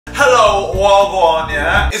Hello, Wagwan,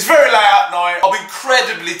 yeah? It's very late at night. I'm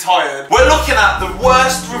incredibly tired. We're looking at the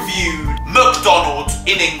worst reviewed McDonald's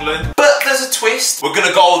in England, but there's a twist. We're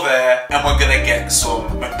gonna go there and we're gonna get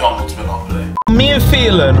some McDonald's Monopoly. Me and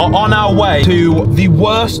Phelan are on our way to the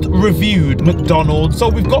worst reviewed McDonald's. So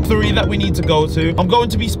we've got 3 that we need to go to. I'm going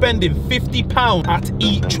to be spending £50 at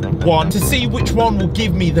each one to see which one will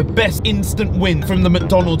give me the best instant win from the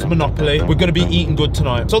McDonald's Monopoly. We're going to be eating good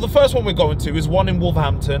tonight. So the first one we're going to is one in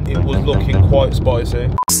Wolverhampton. It was looking quite spicy.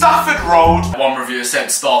 Stafford Road. One reviewer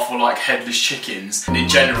said staff were like headless chickens and in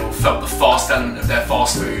general felt the fast element of their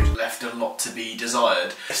fast food left a lot to be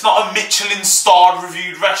desired. It's not a Michelin starred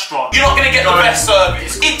reviewed restaurant. You're not going to get the best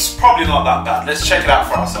service. It's probably not that bad. Let's check it out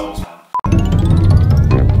for ourselves, man.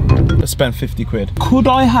 Let's spend 50 quid. Could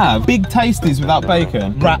I have big tasties without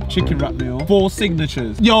bacon? Chicken wrap meal, 4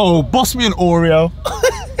 signatures. Yo, boss me an Oreo.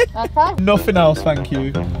 Okay. Nothing else, thank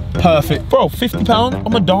you. Perfect. Bro, £50?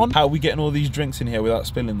 I'm a don. How are we getting all these drinks in here without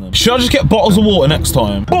spilling them? Should I just get bottles of water next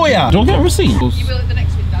time? Oh yeah. Do I get a receipt? You will at the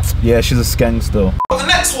next one, Dad. Yeah, she's a skeng still. Well, the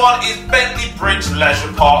next one is Bentley Bridge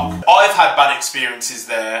Leisure Park. I've had bad experiences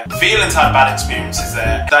there. Phelan's had bad experiences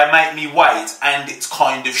there. They make me wait and it's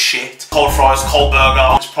kind of shit. Cold fries, cold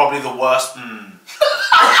burger. It's probably the worst.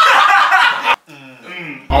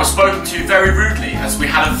 I was spoken to very rudely as we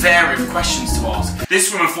had a variety of questions to ask.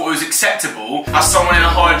 This woman thought it was acceptable as someone in a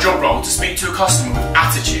higher job role to speak to a customer with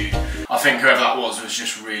attitude. I think whoever that was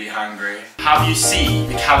just really hungry. Have you seen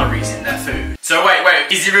the calories in their food? So wait,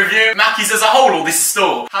 is he reviewing Mackey's as a whole or this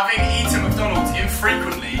store? Having eaten McDonald's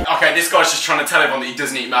infrequently. Okay, this guy's just trying to tell everyone that he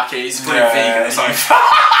doesn't eat Mackey's. He's fully vegan or something.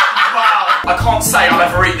 Wow. I can't say I'll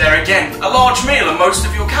ever eat there again. A large meal and most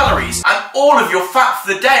of your calories and all of your fat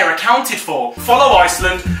for the day are accounted for. Follow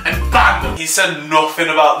Iceland and ban them. He said nothing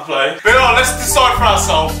about the place. But no, let's decide for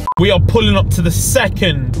ourselves. We are pulling up to the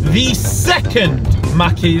second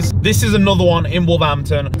Mackey's. This is another one in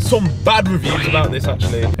Wolverhampton. Some bad reviews about this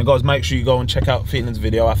actually. And guys, make sure you go and check out Phelan's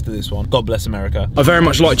video after this one. God bless America. I very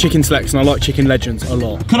much like chicken selects and I like chicken legends a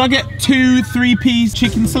lot. Could I get 2 3-piece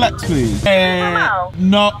chicken selects, please?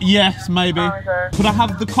 No, yes, maybe. Could I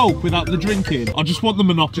have the Coke without the drinking? I just want the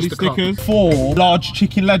Monopoly stickers. 4 large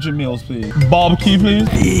chicken legend meals, please. Barbecue,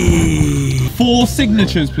 please. 4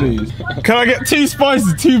 signatures, please. Can I get 2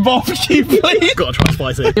 spicy, 2 barbecue, please? Gotta try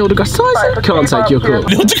spicy. You order got spicy? Can't take your call.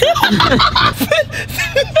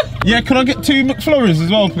 Yeah, can I get 2 McFlurries as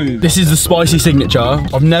well, please? This is the spicy signature.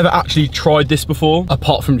 I've never actually tried this before,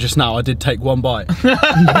 apart from just now. I did take 1 bite.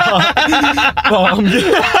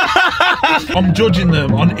 I'm judging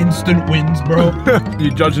them on instant wins, bro.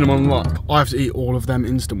 You're judging them on luck. I have to eat all of them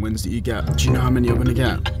instant wins that you get. Do you know how many I'm gonna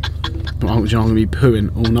get? I'm gonna be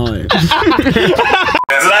pooing all night.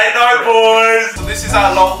 It's late night, boys. So this is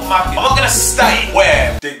our local market. I'm not gonna state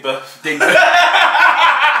where. Digbeth.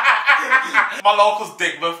 My local's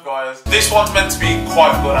Digbeth, guys. This one's meant to be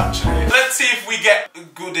quite good, actually. Let's see if we get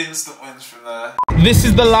good instant wins from there. This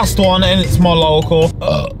is the last one, and it's my local.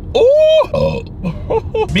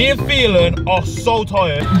 Me and Phelan are so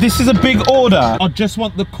tired. This is a big order. I just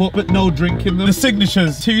want the cup, but no drink in them. The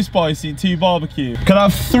signatures, 2 spicy, 2 barbecue. Can I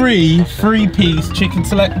have 3 3-piece chicken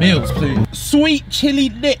select meals, please? Sweet chili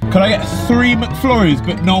dip. Can I get 3 McFlurries,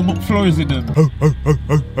 but no McFlurries in them?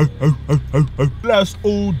 Let's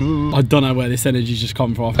order. I don't know where this energy's just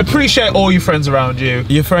come from. Appreciate all your friends around you.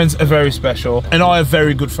 Your friends are very special, and I have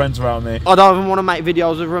very good friends around me. I don't even want to make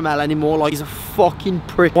videos of Ramel anymore. Like, he's a fucking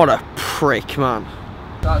prick. What a prick, man.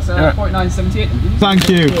 That's 49.78. Thank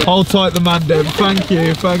you. Hold tight the man, Deb. Thank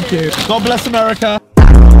you. God bless America.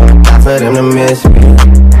 For them to miss me.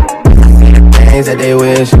 Things that they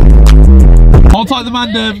wish. Hold tight the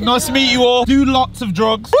man, Deb. Nice to meet you all. Do lots of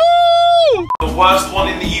drugs. Woo! The worst one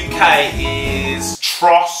in the UK is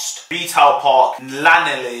Trost Retail Park,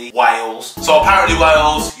 Llanelly, Wales. So apparently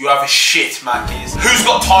Wales, you have a shit Mackey's. Who's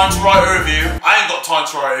got time to write a review? I ain't got time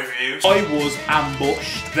to write a review. I was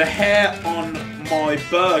ambushed. The hair on my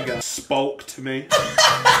burger spoke to me.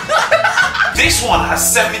 This one has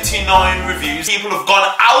 79 reviews. People have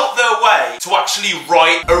gone out their way to actually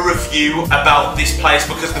write a review about this place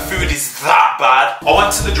because the food is that bad. I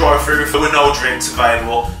went to the drive-thru, there were no drinks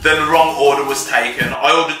available. Then the wrong order was taken.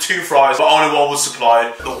 I ordered 2 fries, but only 1 was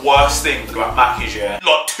supplied. The worst thing about Mackey's, yeah?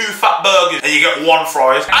 Like 2 fat burgers and you get 1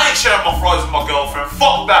 fries. I ain't sharing my fries with my girlfriend.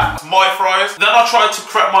 Fuck that. It's my fries. Then I tried to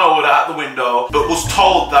correct my order at the window, but was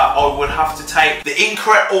told that I would have to take the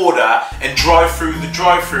incorrect order and drive through the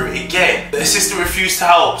drive-thru again. The assistant refused to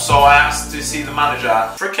help, so I asked to see the manager.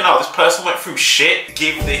 Freaking hell, this person went through shit.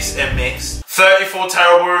 Give this a miss. 34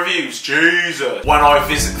 terrible reviews. Jesus. When I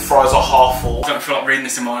visit, the fries are half full. I don't feel like reading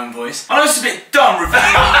this in my own voice. I know it's a bit dumb reviewing.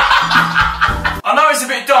 I know it's a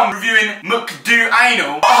bit dumb reviewing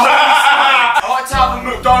McDo-anal. I like to have a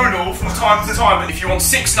McDonald's from time to time. If you want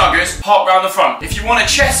 6 nuggets, park round the front. If you want a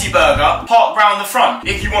Chessie burger, park round the front.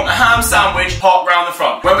 If you want a ham sandwich, park round the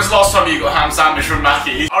front. When was the last time you got a ham sandwich from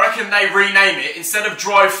Mackey's? I reckon they rename it, instead of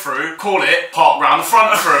drive-through, call it park round the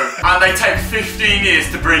front through. And they take 15 years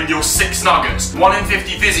to bring your 6 nuggets. 1 in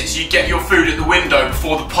 50 visits, you get your food at the window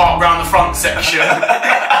before the park round the front section.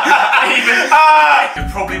 You're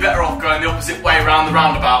probably better off going the opposite way around the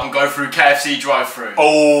roundabout and go through KFC drive-through.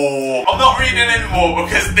 Oh, I'm not reading anymore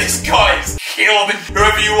because this guy's killed it.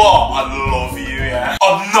 Whoever you are, I love you, yeah.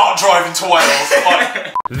 I'm not driving to Wales.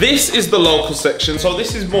 Like. This is the local section, so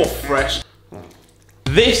this is more fresh.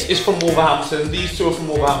 This is from Wolverhampton. These two are from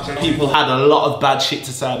Wolverhampton. People had a lot of bad shit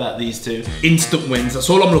to say about these two. Instant wins. That's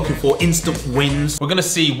all I'm looking for. Instant wins. We're gonna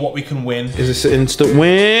see what we can win. Is this an instant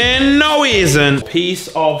win? No, it isn't. Piece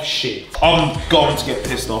of shit. I'm going to get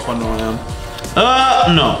pissed off. I know I am.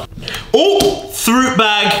 No. Oh, fruit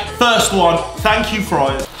bag. First one. Thank you,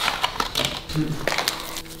 fries.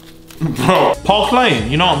 Bro, Park Lane.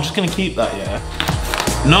 You know, I'm just gonna keep that, yeah.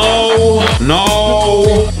 No,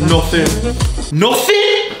 nothing.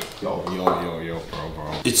 Nothing? Yo, bro.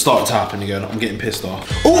 It's starting to happen again. I'm getting pissed off.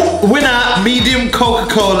 Oh, winner, medium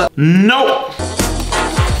Coca-Cola. Nope.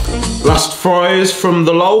 Last fries from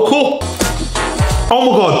the local.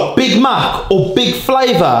 Oh my God, Big Mac or Big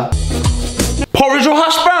Flavour. Porridge or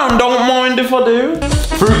hash brown, don't mind if I do.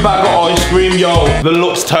 Fruit bag or ice cream, yo. The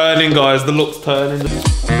look's turning, guys, the look's turning.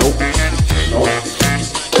 Nope.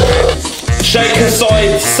 Shaker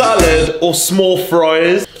side salad or small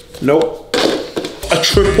fries. Nope. A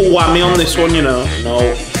triple whammy on this one, you know.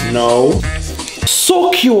 No.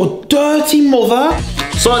 Suck your dirty mother.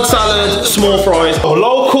 Side salad, small fries. Oh,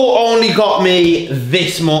 local only got me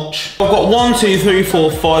this much. I've got 1, 2, 3,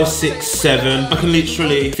 4, 5, 6, 7. I can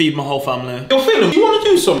literally feed my whole family. Yo, Phil, you want to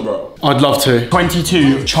do some, bro? I'd love to.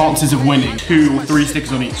 22 chances of winning. 2 or 3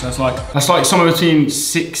 stickers on each. So that's like somewhere between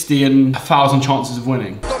 60 and 1,000 chances of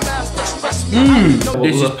winning.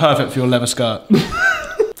 This is perfect for your leather skirt.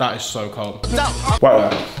 That is so cold.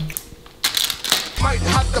 Wow.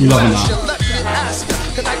 You loving that?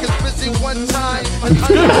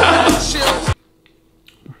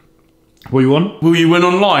 What you want? Will you win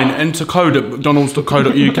online? Enter code at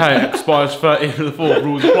mcdonalds.co.uk. Expires 30th of the 4th.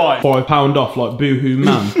 Rules apply. £5 off, like boohoo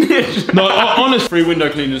man. No, honest. Free window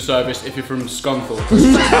cleaning service if you're from Scunthorpe.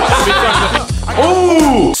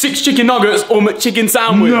 Oh! 6 chicken nuggets or McChicken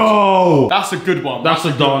sandwich. No! That's a good one. That's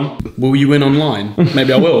a done. Will you win online?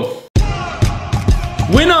 Maybe I will.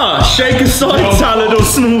 Winner! Shaker side salad or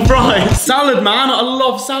small fries. Salad, man. I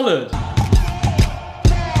love salad.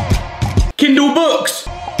 Kindle books.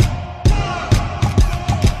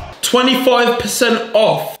 25%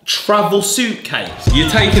 off travel suitcase. You're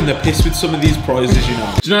taking the piss with some of these prizes, you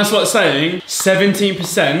know. Do you know that's like saying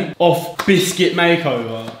 17% off biscuit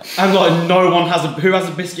makeover? And like no one has who has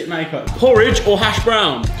a biscuit makeover? Porridge or hash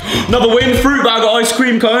brown? Another win, fruit bag or ice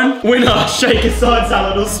cream cone. Winner, shaker side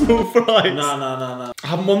salad or small fries. No. I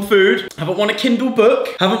haven't won food, haven't won a Kindle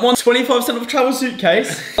book, haven't won 25% off travel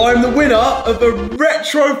suitcase. I'm the winner of a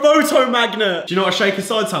retro photo magnet. Do you know what a shaker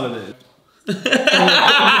side salad is? £5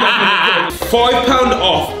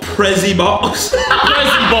 off Prezi box.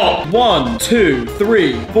 Prezi box. 1, 2,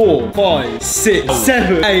 3, 4, 5, 6,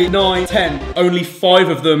 7, 8, 9, 10. Only 5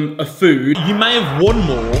 of them are food. You may have won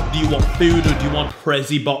more. Do you want food or do you want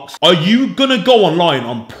Prezi box? Are you gonna go online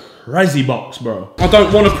on Prezi box, bro? I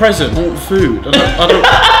don't want a present. I want food. I don't.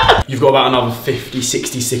 You've got about another 50,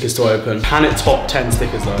 60 stickers to open. Can it top 10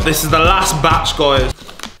 stickers though? This is the last batch, guys.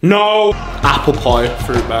 No! Apple pie,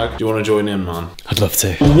 fruit bag. Do you want to join in, man? I'd love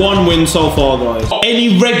to. 1 win so far, guys.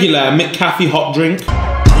 Any regular McCafe hot drink?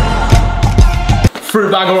 Fruit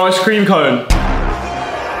bag or ice cream cone?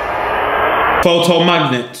 Photo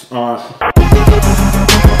magnet. Alright.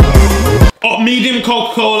 Oh, medium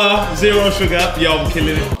Coca-Cola, 0 sugar. Yo, I'm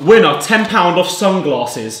killing it. Winner, £10 off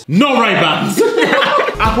sunglasses. No Ray-Bans.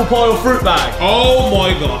 Apple pie or fruit bag? Oh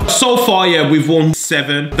my God. So far, yeah, we've won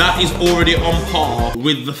 7. That is already on par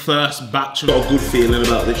with the first batch. I've got a good feeling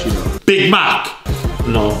about this, you know. Big Mac.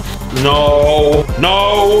 No.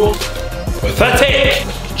 Pathetic.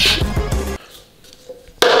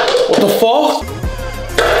 What the fuck?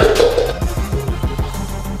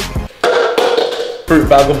 Fruit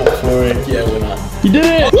bag or McFlurry? Yeah, winner. You did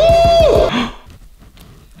it! Woo!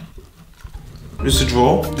 Just a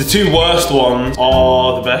draw. The two worst ones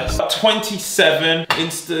are the best. 27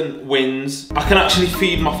 instant wins. I can actually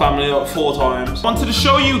feed my family like 4 times. Wanted to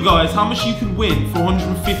show you guys how much you can win for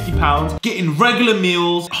 £150. Getting regular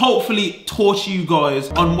meals. Hopefully torture you guys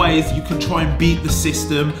on ways you can try and beat the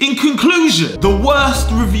system. In conclusion, the worst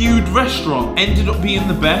reviewed restaurant ended up being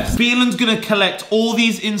the best. Phelan's gonna collect all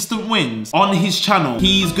these instant wins on his channel.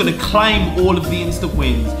 He's gonna claim all of the instant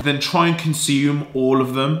wins, then try and consume all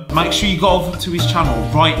of them. Make sure you go over to his channel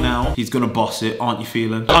right now. He's gonna boss it, aren't you,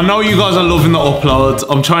 Phelan? I know you guys are loving the uploads.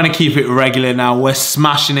 I'm trying to keep it regular now. We're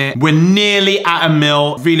smashing it. We're nearly at 1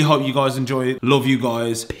 mil. Really hope you guys enjoy it. Love you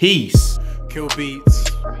guys. Peace. Kill beats.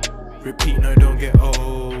 Repeat, no, don't get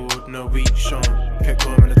old. No reach on. Kept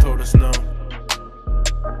going when they told us no.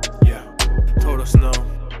 Yeah, told us no.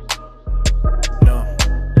 No,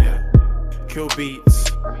 yeah. Kill beats.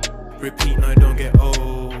 Repeat, no, don't get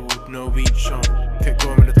old. No reach on. Kept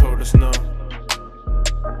going when they told us no.